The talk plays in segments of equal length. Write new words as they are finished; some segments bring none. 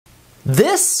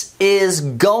This is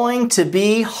going to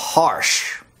be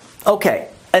harsh. Okay,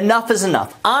 enough is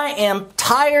enough. I am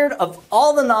tired of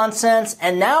all the nonsense,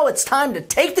 and now it's time to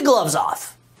take the gloves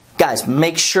off. Guys,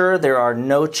 make sure there are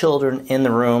no children in the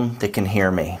room that can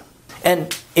hear me.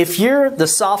 And if you're the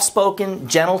soft-spoken,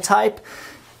 gentle type,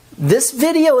 this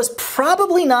video is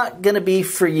probably not going to be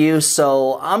for you,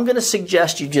 so I'm going to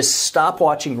suggest you just stop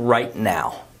watching right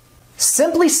now.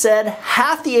 Simply said,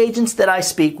 half the agents that I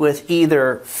speak with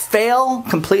either fail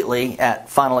completely at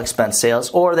final expense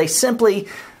sales, or they simply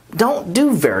don't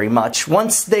do very much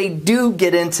once they do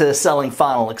get into selling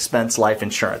final expense life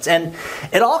insurance. And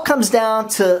it all comes down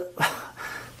to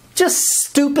just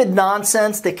stupid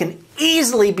nonsense that can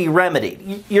easily be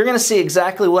remedied. You're going to see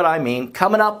exactly what I mean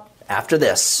coming up after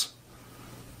this.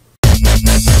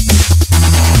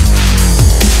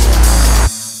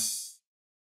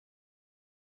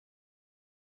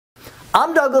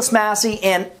 I'm Douglas Massi,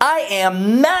 and I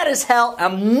am mad as hell.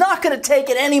 I'm not going to take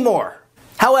it anymore.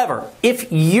 However, if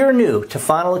you're new to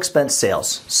final expense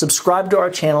sales, subscribe to our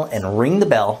channel and ring the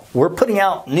bell. We're putting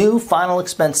out new final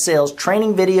expense sales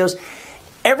training videos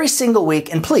every single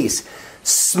week. And please,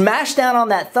 smash down on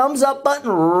that thumbs up button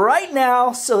right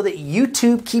now so that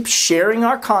YouTube keeps sharing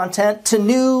our content to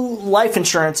new life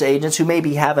insurance agents who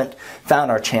maybe haven't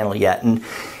found our channel yet. And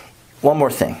one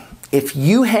more thing. If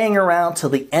you hang around till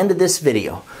the end of this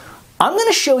video, I'm going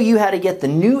to show you how to get the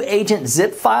new agent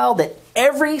zip file that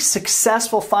every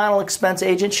successful final expense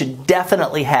agent should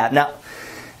definitely have. Now,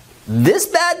 this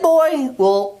bad boy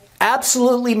will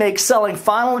absolutely make selling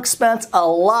final expense a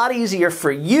lot easier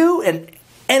for you and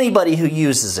anybody who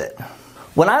uses it.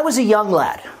 When I was a young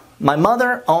lad, my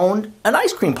mother owned an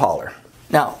ice cream parlor.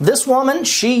 Now, this woman,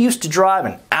 she used to drive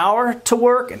an hour to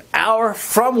work, an hour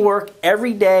from work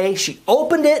every day. She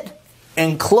opened it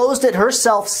and closed it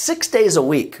herself 6 days a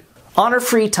week. On her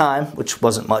free time, which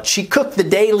wasn't much, she cooked the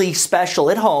daily special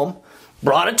at home,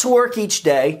 brought it to work each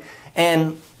day,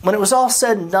 and when it was all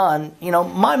said and done, you know,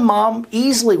 my mom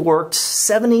easily worked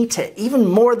 70 to even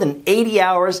more than 80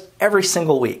 hours every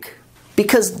single week.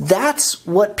 Because that's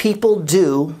what people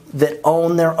do that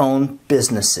own their own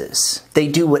businesses. They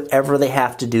do whatever they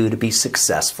have to do to be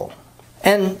successful.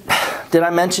 And did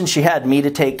I mention she had me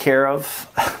to take care of?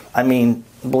 I mean,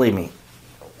 believe me,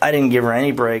 I didn't give her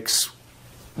any breaks.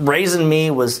 Raising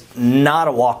me was not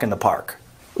a walk in the park.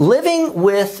 Living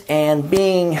with and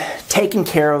being taken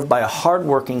care of by a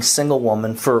hardworking single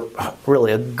woman for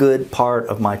really a good part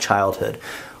of my childhood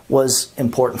was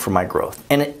important for my growth.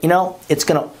 And it's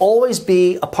going to always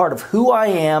be a part of who I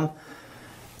am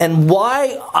and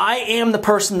why I am the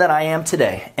person that I am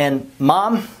today. And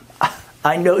Mom,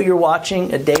 I know you're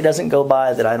watching. A day doesn't go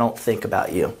by that I don't think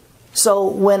about you. So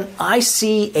when I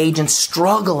see agents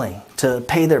struggling to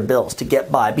pay their bills, to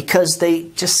get by, because they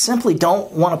just simply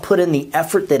don't want to put in the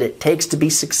effort that it takes to be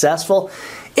successful,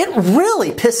 it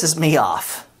really pisses me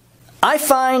off. I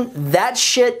find that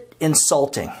shit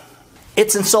insulting.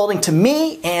 It's insulting to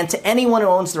me and to anyone who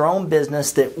owns their own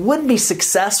business that wouldn't be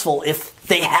successful if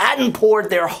they hadn't poured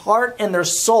their heart and their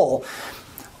soul,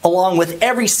 along with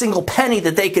every single penny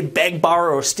that they could beg,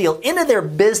 borrow, or steal, into their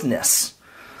business.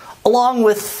 Along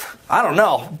with, I don't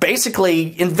know,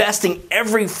 basically investing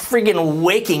every friggin'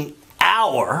 waking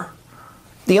hour.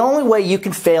 The only way you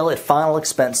can fail at final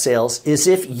expense sales is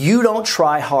if you don't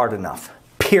try hard enough.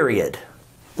 Period.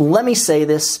 Let me say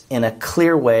this in a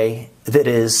clear way that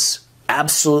is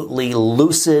absolutely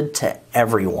lucid to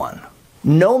everyone.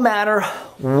 No matter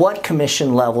what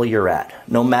commission level you're at,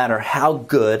 no matter how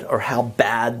good or how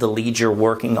bad the leads you're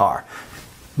working are,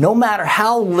 no matter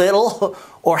how little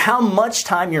or how much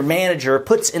time your manager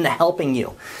puts into helping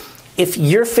you, if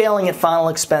you're failing at final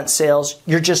expense sales,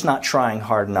 you're just not trying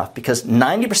hard enough, because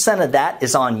 90% of that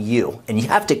is on you, and you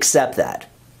have to accept that.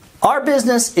 Our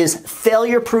business is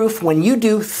failure-proof when you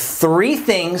do 3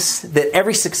 things that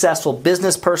every successful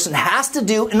business person has to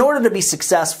do in order to be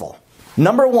successful.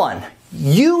 Number 1,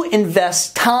 you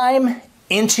invest time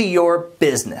into your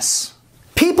business.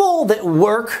 People that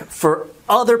work for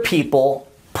other people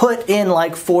put in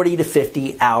like 40 to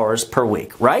 50 hours per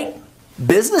week, right?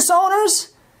 Business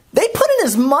owners, they put in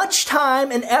as much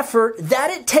time and effort that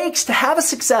it takes to have a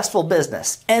successful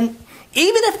business. And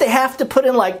even if they have to put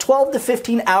in like 12 to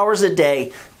 15 hours a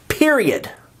day,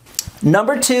 period.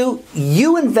 Number 2,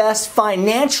 you invest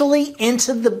financially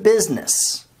into the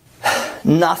business.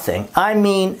 Nothing, I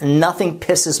mean nothing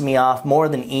pisses me off more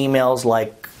than emails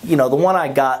like, the one I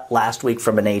got last week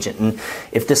from an agent. And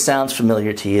if this sounds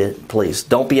familiar to you, please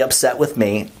don't be upset with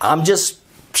me. I'm just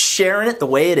sharing it the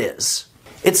way it is.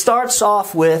 It starts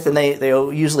off with, and they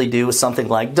usually do with something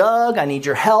like, Doug, I need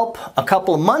your help. A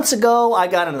couple of months ago, I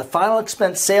got into the final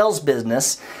expense sales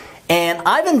business, and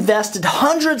I've invested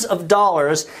hundreds of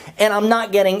dollars, and I'm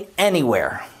not getting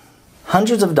anywhere.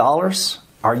 Hundreds of dollars?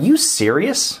 Are you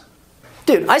serious?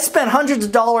 Dude, I spent hundreds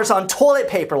of dollars on toilet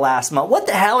paper last month. What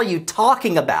the hell are you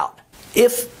talking about?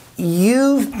 If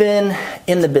you've been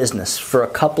in the business for a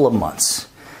couple of months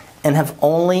and have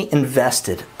only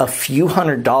invested a few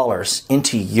 $100s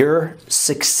into your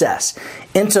success,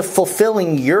 into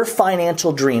fulfilling your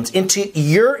financial dreams, into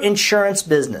your insurance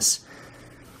business,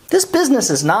 this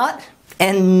business is not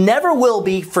and never will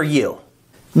be for you.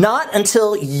 Not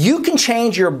until you can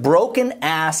change your broken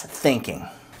ass thinking.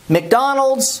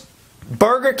 McDonald's,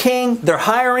 Burger King, they're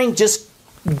hiring, just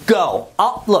go.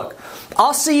 Look,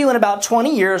 I'll see you in about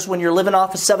 20 years when you're living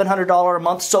off a $700 a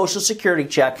month Social Security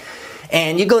check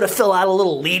and you go to fill out a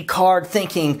little lead card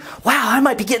thinking, wow, I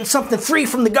might be getting something free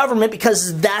from the government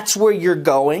because that's where you're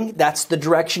going. That's the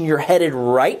direction you're headed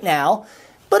right now.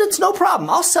 But it's no problem.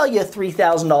 I'll sell you a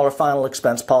 $3,000 final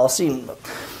expense policy.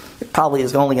 It probably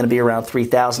is only going to be around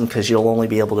 $3,000 because you'll only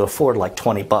be able to afford like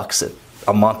 20 bucks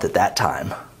a month at that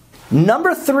time.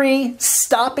 Number 3,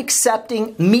 stop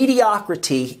accepting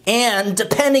mediocrity and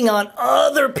depending on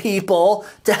other people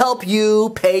to help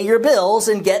you pay your bills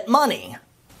and get money.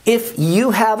 If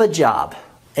you have a job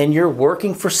and you're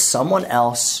working for someone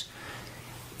else,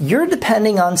 you're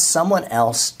depending on someone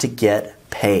else to get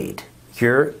paid.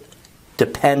 You're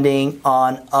depending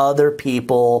on other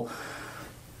people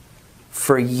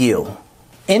for you.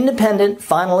 Independent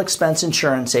final expense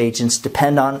insurance agents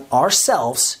depend on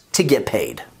ourselves to get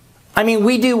paid. I mean,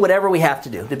 we do whatever we have to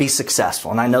do to be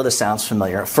successful, and I know this sounds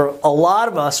familiar. For a lot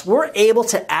of us, we're able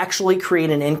to actually create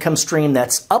an income stream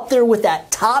that's up there with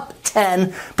that top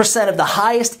 10% of the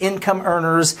highest income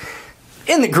earners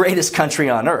in the greatest country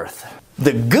on earth,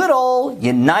 the good old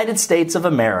United States of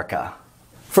America.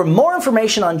 For more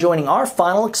information on joining our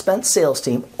final expense sales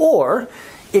team, or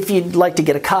if you'd like to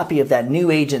get a copy of that new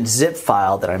agent zip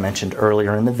file that I mentioned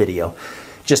earlier in the video,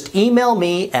 just email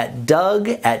me at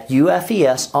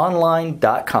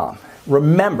doug@ufesonline.com.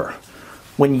 Remember,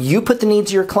 when you put the needs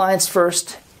of your clients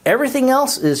first, everything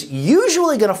else is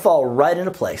usually going to fall right into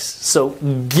place. So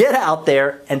get out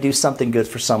there and do something good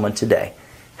for someone today.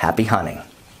 Happy hunting.